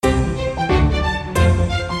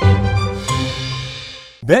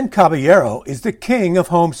Ben Caballero is the king of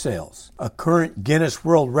home sales. A current Guinness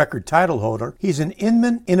World Record title holder, he's an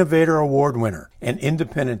Inman Innovator Award winner, an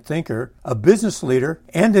independent thinker, a business leader,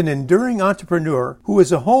 and an enduring entrepreneur who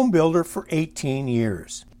is a home builder for 18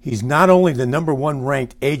 years. He's not only the #1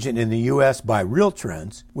 ranked agent in the U.S. by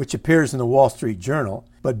RealTrends, which appears in the Wall Street Journal,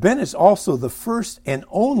 but Ben is also the first and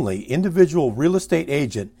only individual real estate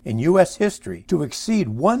agent in U.S. history to exceed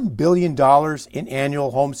 $1 billion in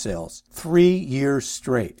annual home sales 3 years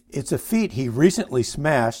straight. It's a feat he recently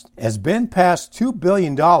smashed as Ben passed $2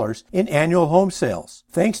 billion in annual home sales,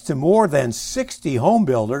 thanks to more than 60 home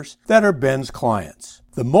builders that are Ben's clients.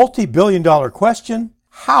 The multi-billion-dollar question,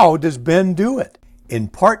 how does Ben do it? In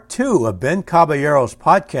part 2 of Ben Caballero's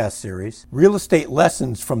podcast series, Real Estate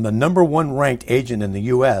Lessons from the #1 ranked agent in the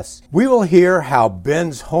U.S., we will hear how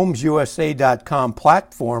Ben's HomesUSA.com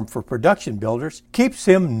platform for production builders keeps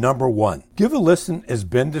him #1. Give a listen as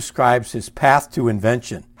Ben describes his path to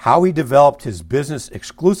invention, how he developed his business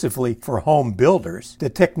exclusively for home builders, the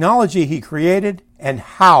technology he created, and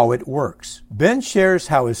how it works. Ben shares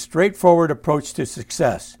how his straightforward approach to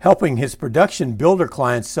success, helping his production builder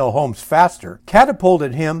clients sell homes faster,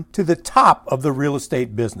 catapulted him to the top of the real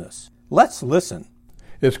estate business. Let's listen.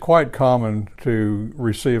 It's quite common to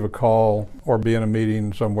receive a call or be in a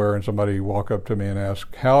meeting somewhere and somebody walk up to me and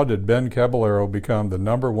ask, how did Ben Caballero become the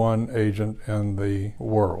 #1 agent in the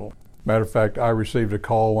world? Matter of fact, I received a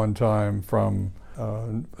call one time from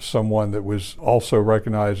someone that was also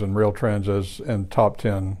recognized in RealTrends as in top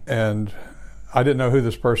 10, and I didn't know who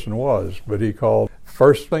this person was, but he called.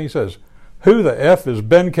 First thing he says, who the F is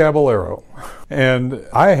Ben Caballero? And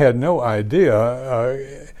I had no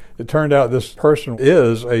idea. It turned out this person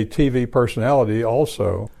is a TV personality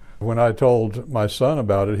also. When I told my son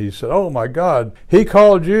about it, he said, oh my God, he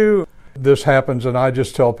called you. This happens, and I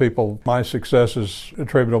just tell people my success is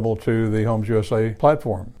attributable to the Homes USA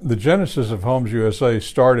platform. The genesis of Homes USA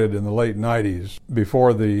started in the late 90s,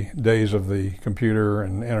 before the days of the computer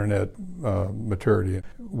and internet maturity.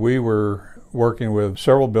 We were working with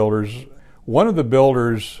several builders. One of the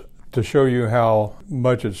builders, to show you how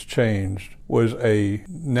much it's changed, was a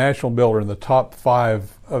national builder in the top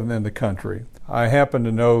 5 in the country. I happen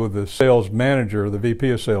to know the sales manager, the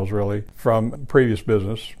VP of sales really, from previous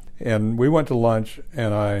business. And we went to lunch,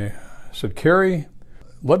 and I said, Kerry,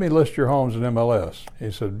 let me list your homes in MLS.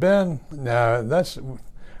 He said, Ben,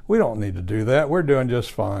 we don't need to do that. We're doing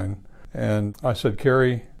just fine. And I said,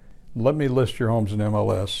 Kerry, let me list your homes in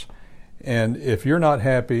MLS. And if you're not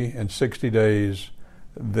happy in 60 days,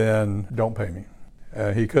 then don't pay me.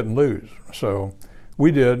 He couldn't lose. So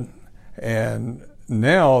we did. And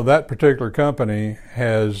now that particular company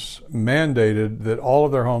has mandated that all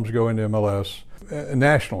of their homes go into MLS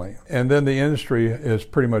nationally, and then the industry has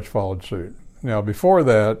pretty much followed suit. Now before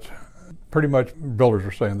that, pretty much builders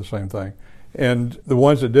are saying the same thing, and the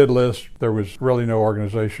ones that did list, there was really no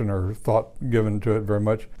organization or thought given to it very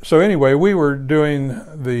much. So anyway, we were doing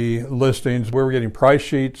the listings, we were getting price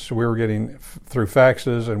sheets, we were getting through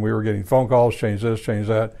faxes, and we were getting phone calls, change this, change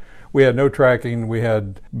that. We had no tracking. We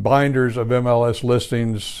had binders of MLS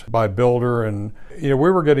listings by builder, and we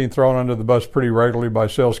were getting thrown under the bus pretty regularly by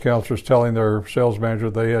sales counselors telling their sales manager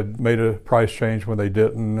they had made a price change when they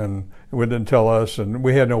didn't, and didn't tell us, and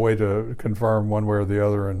we had no way to confirm one way or the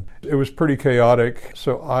other, and it was pretty chaotic.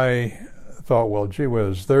 So I thought, well, gee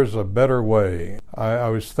whiz, there's a better way. I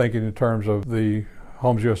was thinking in terms of the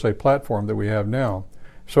Homes USA platform that we have now.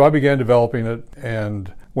 So I began developing it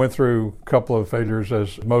and went through a couple of failures,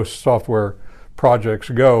 as most software projects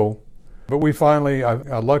go. But we finally,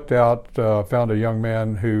 I lucked out, found a young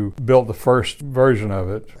man who built the first version of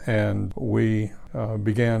it, and we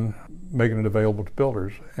began making it available to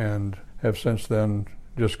builders, and have since then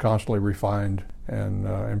just constantly refined and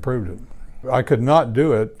improved it. I could not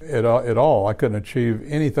do it at all. I couldn't achieve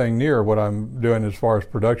anything near what I'm doing as far as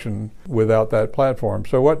production without that platform.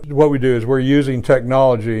 So what we do is we're using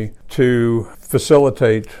technology to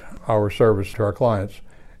facilitate our service to our clients.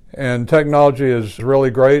 And technology is really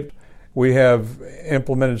great. We have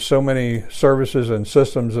implemented so many services and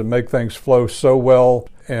systems that make things flow so well.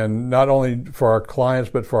 And not only for our clients,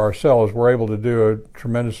 but for ourselves, we're able to do a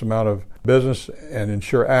tremendous amount of business and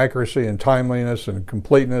ensure accuracy and timeliness and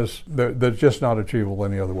completeness that's just not achievable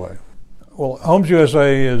any other way. Well, Homes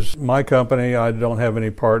USA is my company. I don't have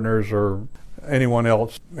any partners or anyone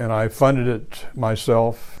else, and I funded it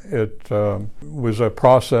myself. It was a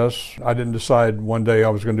process. I didn't decide one day I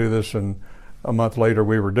was going to do this, and a month later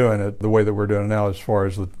we were doing it the way that we're doing it now as far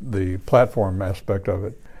as the platform aspect of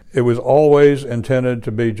it. It was always intended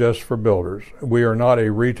to be just for builders. We are not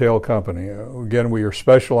a retail company. Again, we are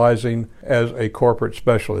specializing as a corporate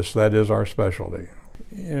specialist. That is our specialty.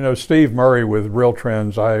 Steve Murray with Real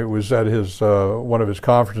Trends, I was at his one of his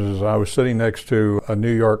conferences, and I was sitting next to a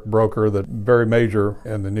New York broker that very major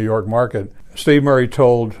in the New York market. Steve Murray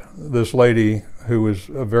told this lady, who was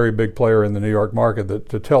a very big player in the New York market, that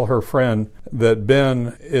to tell her friend that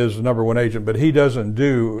Ben is the number one agent, but he doesn't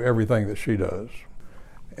do everything that she does.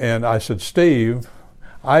 And I said, Steve,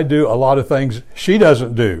 I do a lot of things she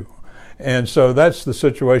doesn't do. And so that's the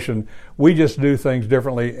situation. We just do things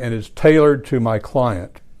differently, and it's tailored to my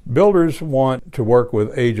client. Builders want to work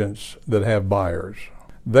with agents that have buyers.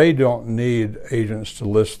 They don't need agents to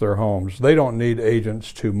list their homes. They don't need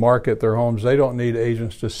agents to market their homes. They don't need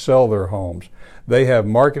agents to sell their homes. They have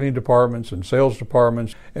marketing departments and sales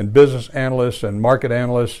departments and business analysts and market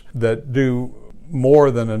analysts that do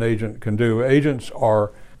more than an agent can do. Agents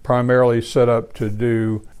are primarily set up to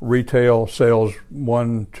do retail sales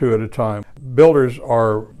 1-2 at a time. Builders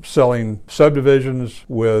are selling subdivisions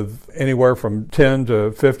with anywhere from 10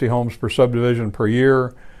 to 50 homes per subdivision per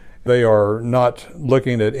year. They are not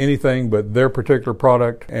looking at anything but their particular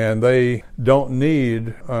product, and they don't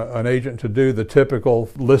need an agent to do the typical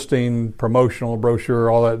listing, promotional brochure,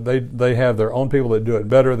 all that. They have their own people that do it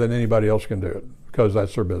better than anybody else can do it, because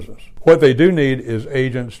that's their business. What they do need is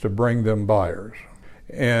agents to bring them buyers.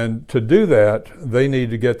 And to do that, they need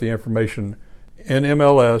to get the information in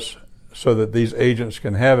MLS so that these agents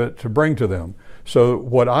can have it to bring to them. So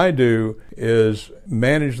what I do is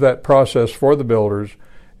manage that process for the builders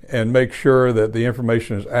and make sure that the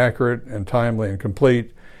information is accurate and timely and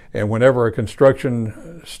complete. And whenever a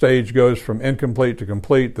construction stage goes from incomplete to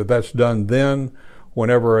complete, that's done then.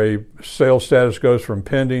 Whenever a sales status goes from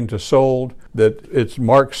pending to sold, that it's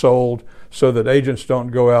marked sold, so that agents don't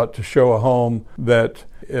go out to show a home that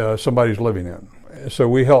somebody's living in. So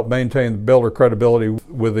we help maintain the builder credibility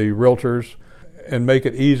with the realtors and make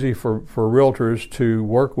it easy for realtors to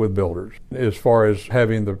work with builders as far as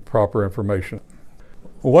having the proper information.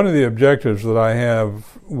 One of the objectives that I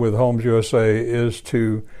have with Homes USA is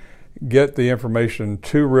to get the information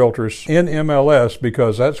to realtors in MLS,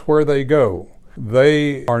 because that's where they go.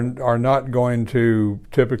 They are not going to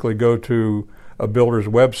typically go to a builder's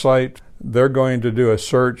website. They're going to do a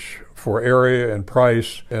search for area and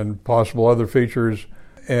price and possible other features.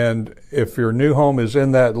 And if your new home is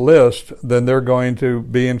in that list, then they're going to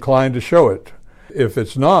be inclined to show it. If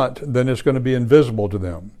it's not, then it's going to be invisible to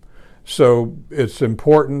them. So it's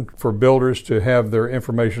important for builders to have their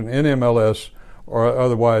information in MLS, or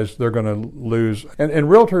otherwise they're going to lose. And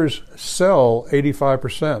realtors sell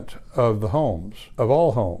 85% of the homes, of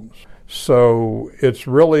all homes. So it's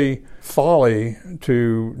really folly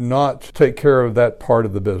to not take care of that part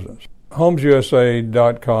of the business.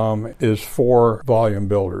 HomesUSA.com is for volume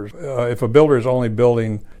builders. If a builder is only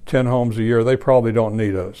building 10 homes a year, they probably don't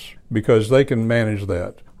need us, because they can manage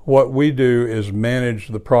that. What we do is manage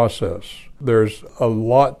the process. There's a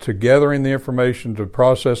lot to gathering the information, to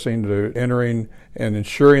processing, to entering, and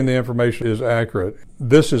ensuring the information is accurate.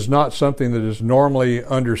 This is not something that is normally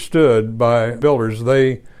understood by builders.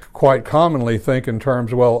 They quite commonly think in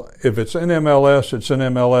terms, well, if it's in MLS, it's in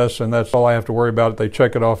MLS, and that's all I have to worry about. They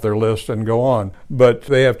check it off their list and go on. But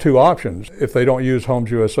they have two options. If they don't use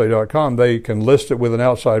HomesUSA.com, they can list it with an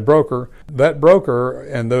outside broker. That broker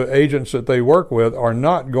and the agents that they work with are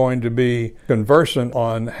not going to be conversant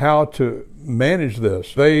on how to manage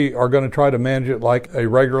this. They are going to try to manage it like a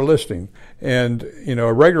regular listing. And,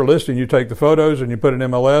 a regular listing, you take the photos and you put an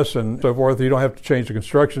MLS and so forth. You don't have to change the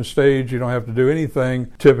construction stage. You don't have to do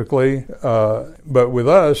anything typically. But with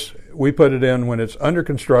us, we put it in when it's under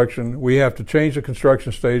construction. We have to change the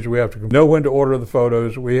construction stage. We have to know when to order the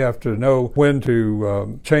photos. We have to know when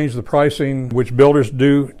to change the pricing, which builders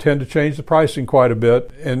do tend to change the pricing quite a bit.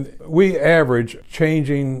 And we average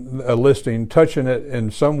changing a listing, touching it in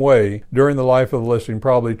some way during the life of the listing,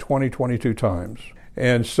 probably 22 times.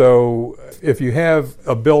 And so if you have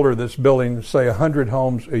a builder that's building, say, 100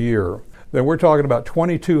 homes a year, then we're talking about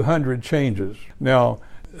 2,200 changes. Now,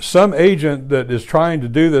 some agent that is trying to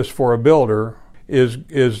do this for a builder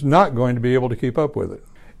is not going to be able to keep up with it.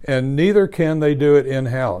 And neither can they do it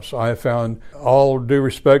in-house. I have found, all due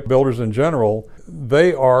respect, builders in general,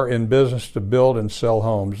 they are in business to build and sell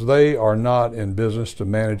homes. They are not in business to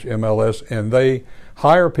manage MLS, and they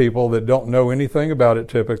hire people that don't know anything about it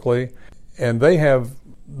typically, and they have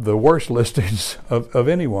the worst listings of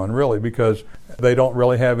anyone, really, because they don't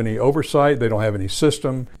really have any oversight. They don't have any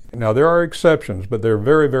system. Now, there are exceptions, but they're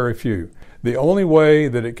very, very few. The only way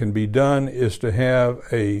that it can be done is to have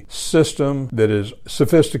a system that is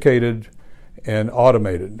sophisticated and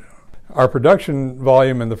automated. Our production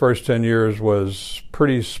volume in the first 10 years was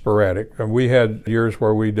pretty sporadic. We had years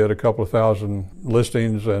where we did a couple of thousand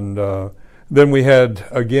listings, and Then we had,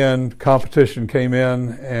 again, competition came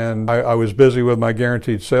in, and I was busy with my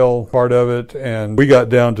guaranteed sale part of it, and we got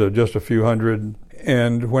down to just a few hundred.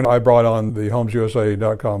 And when I brought on the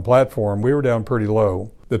HomesUSA.com platform, we were down pretty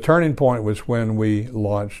low. The turning point was when we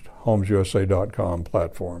launched HomesUSA.com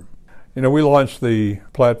platform. You know, we launched the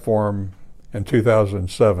platform in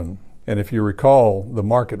 2007, and if you recall, the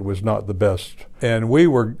market was not the best. And we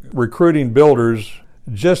were recruiting builders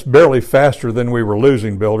just barely faster than we were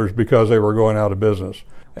losing builders because they were going out of business.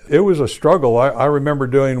 It was a struggle. I remember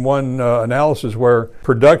doing one analysis where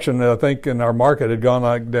production, I think, in our market had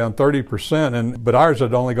gone down 30%, but ours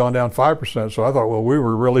had only gone down 5%. So I thought, well, we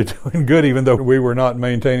were really doing good, even though we were not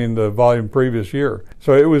maintaining the volume previous year.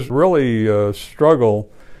 So it was really a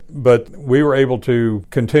struggle. But we were able to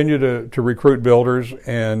continue to recruit builders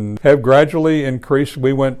and have gradually increased.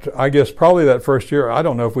 We went, I guess, probably that first year, I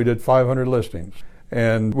don't know if we did 500 listings.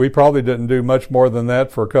 And we probably didn't do much more than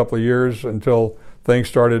that for a couple of years until things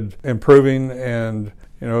started improving. And,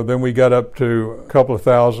 you know, then we got up to a couple of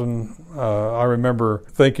thousand. I remember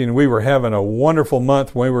thinking we were having a wonderful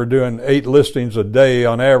month when we were doing 8 listings a day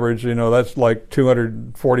on average. You know, that's like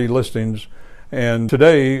 240 listings. And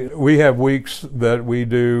today we have weeks that we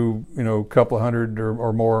do, you know, a couple of hundred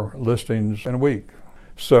or more listings in a week.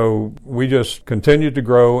 So we just continued to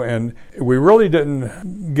grow, and we really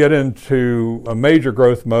didn't get into a major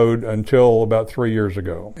growth mode until about 3 years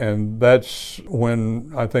ago. And that's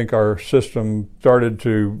when I think our system started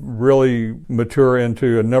to really mature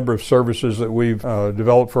into a number of services that we've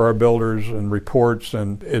developed for our builders and reports,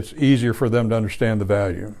 and it's easier for them to understand the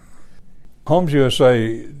value.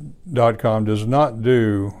 HomesUSA.com does not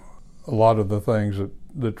do a lot of the things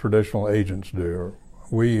that traditional agents do.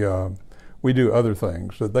 We do other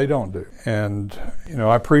things that they don't do. And, you know,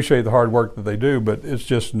 I appreciate the hard work that they do, but it's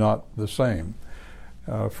just not the same.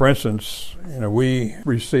 For instance, you know, we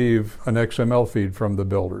receive an XML feed from the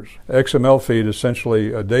builders. XML feed is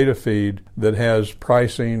essentially a data feed that has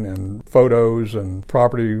pricing and photos and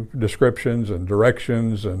property descriptions and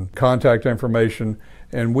directions and contact information.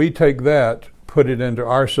 And we take that, put it into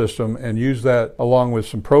our system, and use that along with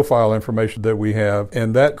some profile information that we have,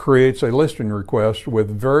 and that creates a listing request with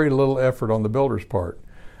very little effort on the builder's part.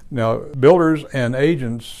 Now, builders and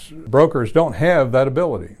agents, brokers, don't have that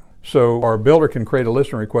ability. So our builder can create a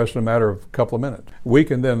listing request in a matter of a couple of minutes. We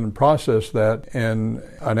can then process that in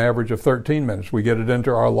an average of 13 minutes. We get it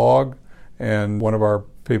into our log, and one of our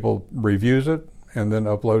people reviews it, and then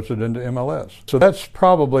uploads it into MLS. So that's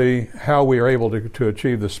probably how we are able to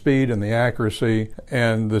achieve the speed and the accuracy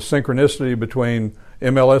and the synchronicity between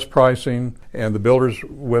MLS pricing and the builder's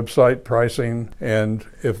website pricing, and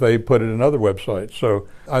if they put it in other websites. So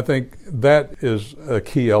I think that is a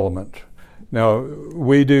key element. Now,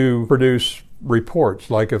 we do produce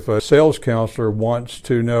reports, like if a sales counselor wants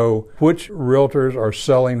to know which realtors are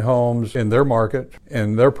selling homes in their market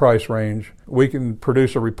and their price range, we can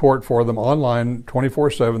produce a report for them online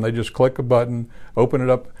 24/7. They just click a button, open it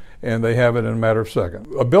up, and they have it in a matter of seconds.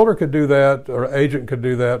 A builder could do that, or an agent could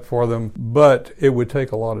do that for them, but it would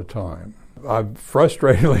take a lot of time. I've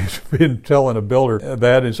frustratingly been telling a builder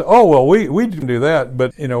that and say, oh, well, we can do that.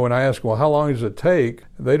 But, you know, when I ask, well, how long does it take?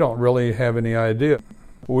 They don't really have any idea.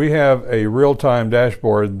 We have a real-time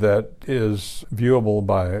dashboard that is viewable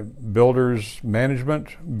by builders management,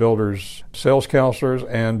 builders sales counselors,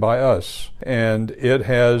 and by us. And it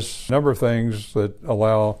has a number of things that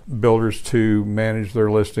allow builders to manage their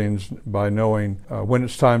listings by knowing when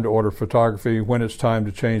it's time to order photography, when it's time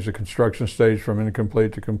to change the construction stage from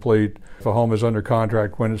incomplete to complete, if a home is under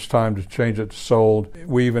contract, when it's time to change it to sold.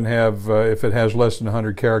 We even have, if it has less than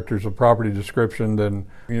 100 characters of property description, then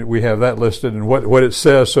we have that listed and what it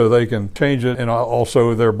says so they can change it, and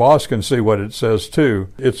also their boss can see what it says too.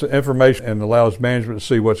 It's information and allows management to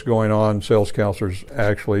see what's going on, sales counselors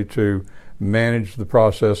actually to manage the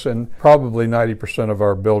process, and probably 90% of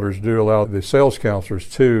our builders do allow the sales counselors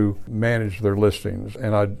to manage their listings,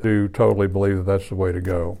 and I do totally believe that that's the way to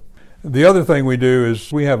go. The other thing we do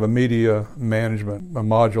is we have a media management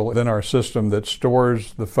module within our system that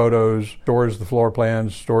stores the photos, stores the floor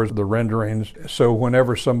plans, stores the renderings. So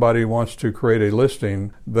whenever somebody wants to create a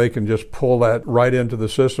listing, they can just pull that right into the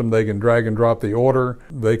system. They can drag and drop the order.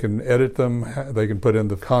 They can edit them. They can put in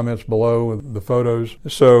the comments below the photos.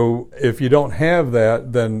 So if you don't have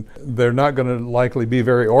that, then they're not going to likely be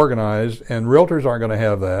very organized, and realtors aren't going to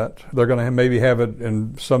have that. They're going to maybe have it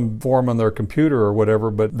in some form on their computer or whatever,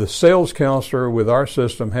 but the sales sales counselor with our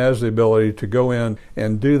system has the ability to go in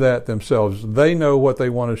and do that themselves. They know what they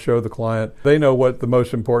want to show the client. They know what the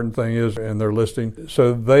most important thing is in their listing,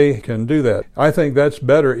 so they can do that. I think that's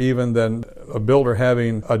better even than a builder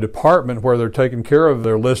having a department where they're taking care of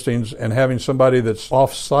their listings and having somebody that's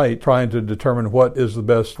off-site trying to determine what is the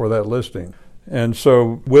best for that listing. And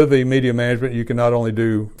so with the media management, you can not only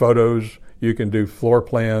do photos, you can do floor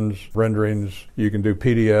plans, renderings, you can do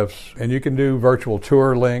PDFs, and you can do virtual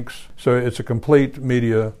tour links. So it's a complete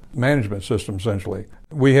media management system, essentially.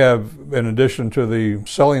 We have, in addition to the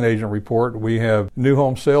selling agent report, we have new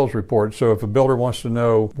home sales report. So if a builder wants to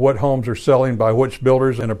know what homes are selling by which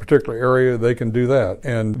builders in a particular area, they can do that.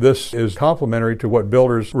 And this is complementary to what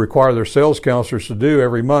builders require their sales counselors to do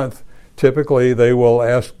every month. Typically, they will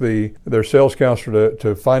ask their sales counselor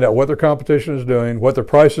to find out what their competition is doing, what their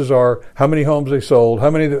prices are, how many homes they sold,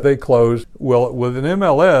 how many that they closed. Well, with an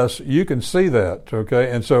MLS, you can see that,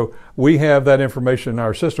 okay? And so we have that information in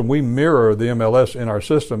our system. We mirror the MLS in our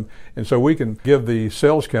system, and so we can give the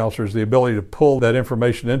sales counselors the ability to pull that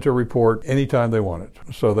information into a report anytime they want it.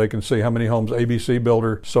 So they can see how many homes ABC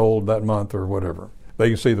Builder sold that month or whatever. They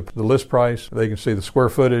can see the list price, they can see the square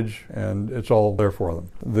footage, and it's all there for them.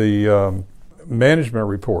 The management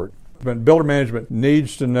report. Builder management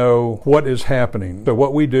needs to know what is happening. So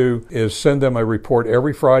what we do is send them a report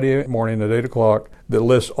every Friday morning at 8 o'clock that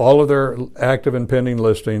lists all of their active and pending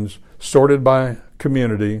listings, sorted by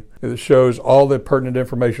community. It shows all the pertinent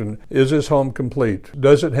information. Is this home complete?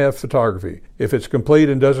 Does it have photography? If it's complete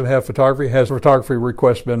and doesn't have photography, has a photography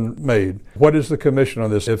request been made? What is the commission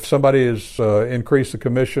on this? If somebody has increased the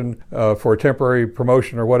commission for a temporary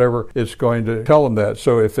promotion or whatever, it's going to tell them that.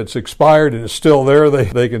 So if it's expired and it's still there,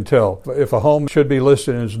 they can tell. If a home should be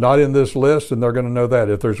listed and is not in this list, then they're going to know that.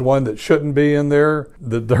 If there's one that shouldn't be in there,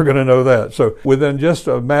 they're going to know that. So within just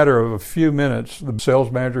a matter of a few minutes, the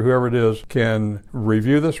sales manager, whoever it is, can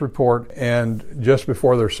review this report and just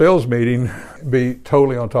before their sales meeting be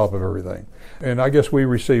totally on top of everything. And I guess we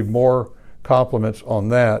receive more compliments on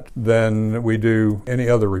that than we do any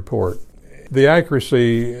other report. The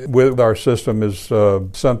accuracy with our system is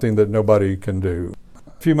something that nobody can do.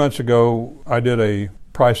 A few months ago, I did a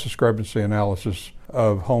price discrepancy analysis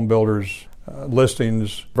of home builders'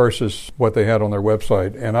 listings versus what they had on their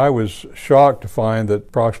website. And I was shocked to find that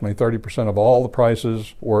approximately 30% of all the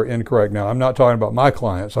prices were incorrect. Now, I'm not talking about my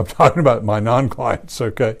clients. I'm talking about my non-clients,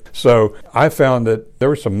 okay? So I found that there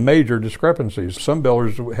were some major discrepancies. Some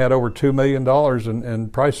builders had over $2 million in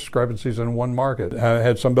price discrepancies in one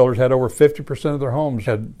market. Some builders had over 50% of their homes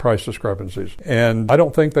had price discrepancies. And I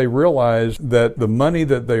don't think they realize that the money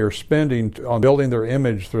that they are spending on building their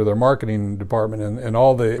image through their marketing department and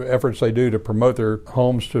all the efforts they do to promote their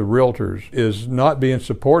homes to realtors is not being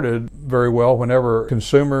supported very well whenever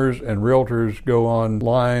consumers and realtors go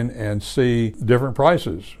online and see different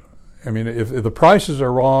prices. I mean, if the prices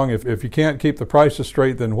are wrong, if you can't keep the prices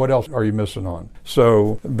straight, then what else are you missing on?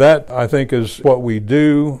 So that, I think, is what we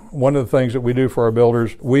do. One of the things that we do for our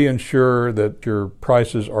builders, we ensure that your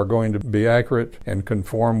prices are going to be accurate and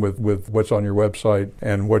conform with what's on your website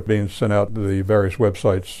and what's being sent out to the various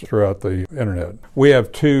websites throughout the internet. We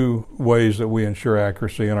have two ways that we ensure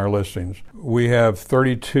accuracy in our listings. We have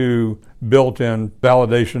 32 built-in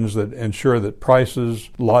validations that ensure that prices,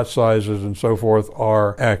 lot sizes, and so forth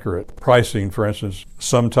are accurate. Pricing, for instance,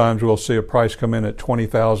 sometimes we'll see a price come in at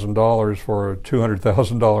 $20,000 for a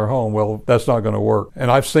 $200,000 home. Well, that's not going to work.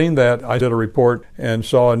 And I've seen that. I did a report and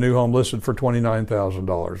saw a new home listed for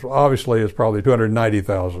 $29,000. Well, obviously, it's probably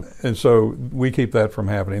 $290,000. And so we keep that from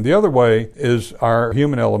happening. The other way is our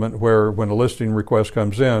human element, where when a listing request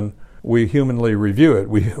comes in, we humanly review it.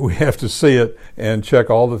 We have to see it and check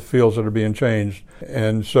all the fields that are being changed.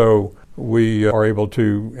 And so we are able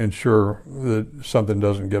to ensure that something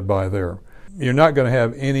doesn't get by there. You're not going to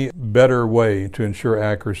have any better way to ensure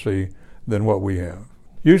accuracy than what we have.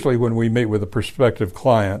 Usually when we meet with a prospective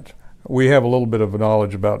client, we have a little bit of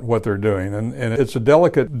knowledge about what they're doing. And it's a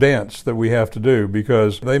delicate dance that we have to do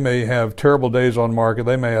because they may have terrible days on market.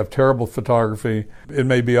 They may have terrible photography. It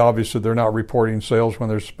may be obvious that they're not reporting sales when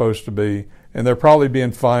they're supposed to be. And they're probably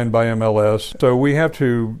being fined by MLS. So we have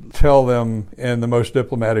to tell them in the most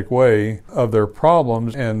diplomatic way of their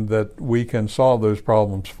problems and that we can solve those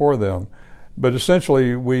problems for them. But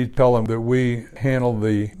essentially, we tell them that we handle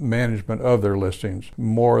the management of their listings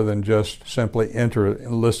more than just simply enter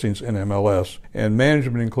listings in MLS. And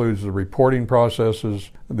management includes the reporting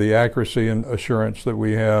processes, the accuracy and assurance that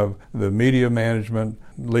we have, the media management,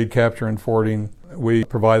 lead capture and forwarding. We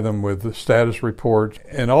provide them with status reports.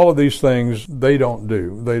 And all of these things they don't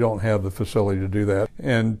do. They don't have the facility to do that.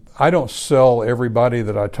 And I don't sell everybody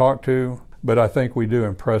that I talk to. but I think we do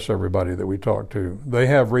impress everybody that we talk to. They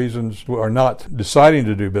have reasons are not deciding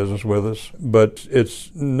to do business with us, but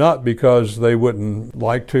it's not because they wouldn't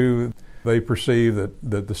like to. They perceive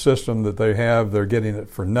that the system that they have, they're getting it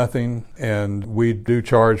for nothing, and we do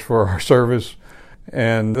charge for our service.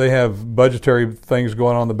 And they have budgetary things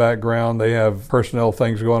going on in the background. They have personnel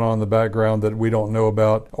things going on in the background that we don't know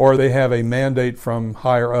about, or they have a mandate from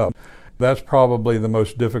higher up. That's probably the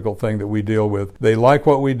most difficult thing that we deal with. They like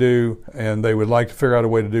what we do, and they would like to figure out a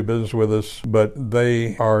way to do business with us, but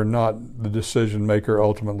they are not the decision maker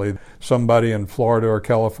ultimately. Somebody in Florida or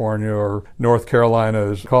California or North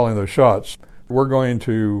Carolina is calling those shots. We're going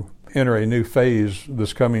to enter a new phase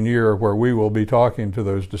this coming year where we will be talking to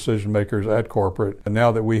those decision makers at corporate, and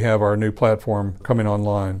now that we have our new platform coming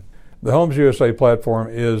online. The Homes USA platform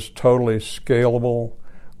is totally scalable.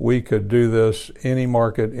 We could do this any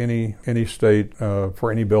market, any state,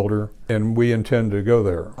 for any builder, and we intend to go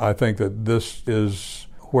there. I think that this is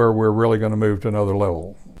where we're really going to move to another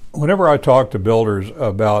level. Whenever I talk to builders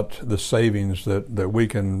about the savings that we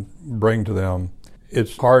can bring to them,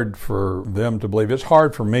 it's hard for them to believe. It's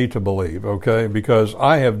hard for me to believe, okay, because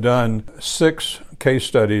I have done 6 case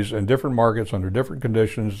studies in different markets under different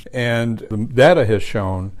conditions, and the data has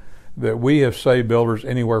shown that we have saved builders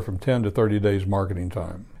anywhere from 10 to 30 days marketing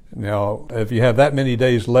time. Now, if you have that many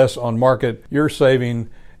days less on market, you're saving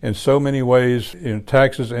in so many ways, in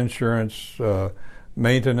taxes, insurance,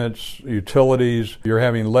 maintenance, utilities. You're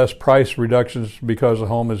having less price reductions because the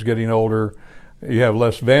home is getting older. You have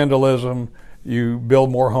less vandalism. You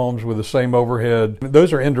build more homes with the same overhead.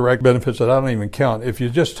 Those are indirect benefits that I don't even count. If you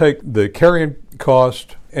just take the carrying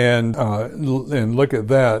cost and look at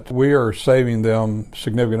that, we are saving them a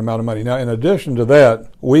significant amount of money. Now, in addition to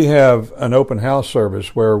that, we have an open house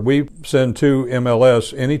service where we send to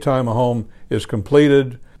MLS anytime a home is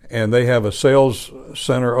completed and they have a sales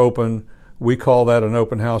center open. We call that an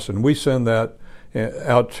open house, and we send that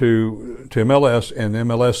out to MLS, and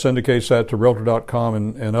MLS syndicates that to Realtor.com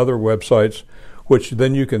and other websites, which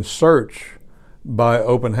then you can search by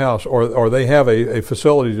open house, or they have a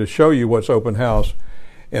facility to show you what's open house,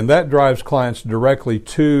 and that drives clients directly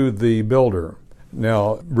to the builder.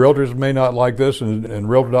 Now, realtors may not like this, and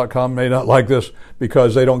Realtor.com may not like this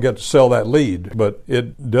because they don't get to sell that lead, but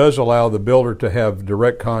it does allow the builder to have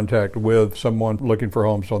direct contact with someone looking for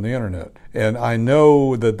homes on the internet. And I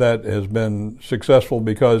know that has been successful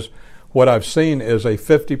because what I've seen is a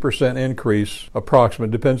 50% increase,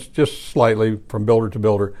 approximate, depends just slightly from builder to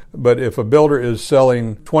builder. But if a builder is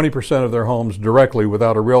selling 20% of their homes directly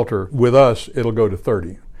without a realtor, with us, it'll go to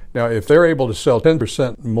 30%. Now, if they're able to sell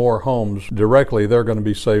 10% more homes directly, they're going to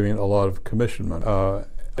be saving a lot of commission money.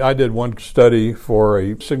 I did one study for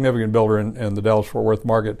a significant builder in the Dallas-Fort Worth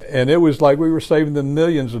market, and it was like we were saving them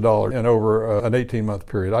millions of dollars in over an 18-month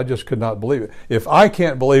period. I just could not believe it. If I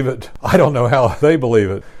can't believe it, I don't know how they believe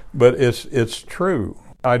it, but it's true.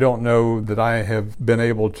 I don't know that I have been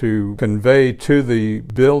able to convey to the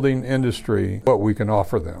building industry what we can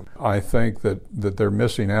offer them. I think that they're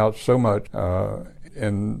missing out so much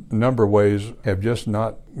in a number of ways, have just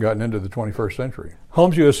not gotten into the 21st century.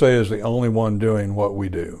 Homes USA is the only one doing what we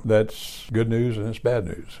do. That's good news and it's bad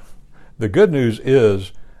news. The good news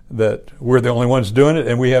is that we're the only ones doing it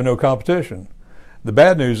and we have no competition. The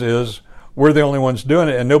bad news is we're the only ones doing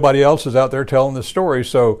it and nobody else is out there telling the story,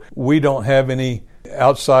 so we don't have any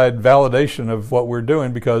outside validation of what we're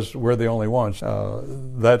doing because we're the only ones.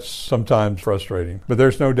 That's sometimes frustrating. But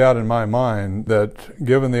there's no doubt in my mind that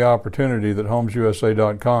given the opportunity that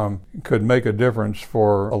HomesUSA.com could make a difference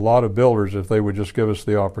for a lot of builders if they would just give us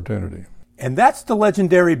the opportunity. And that's the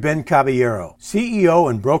legendary Ben Caballero, CEO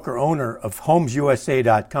and broker-owner of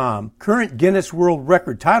HomesUSA.com, current Guinness World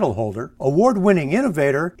Record title holder, award-winning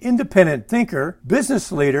innovator, independent thinker,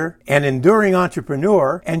 business leader, and enduring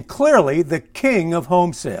entrepreneur, and clearly the king of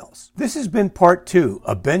home sales. This has been part 2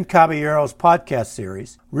 of Ben Caballero's podcast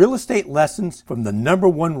series, Real Estate Lessons from the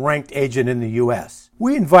 #1 ranked agent in the U.S.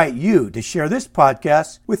 We invite you to share this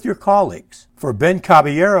podcast with your colleagues. For Ben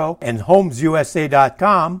Caballero and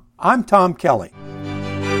HomesUSA.com, I'm Tom Kelly.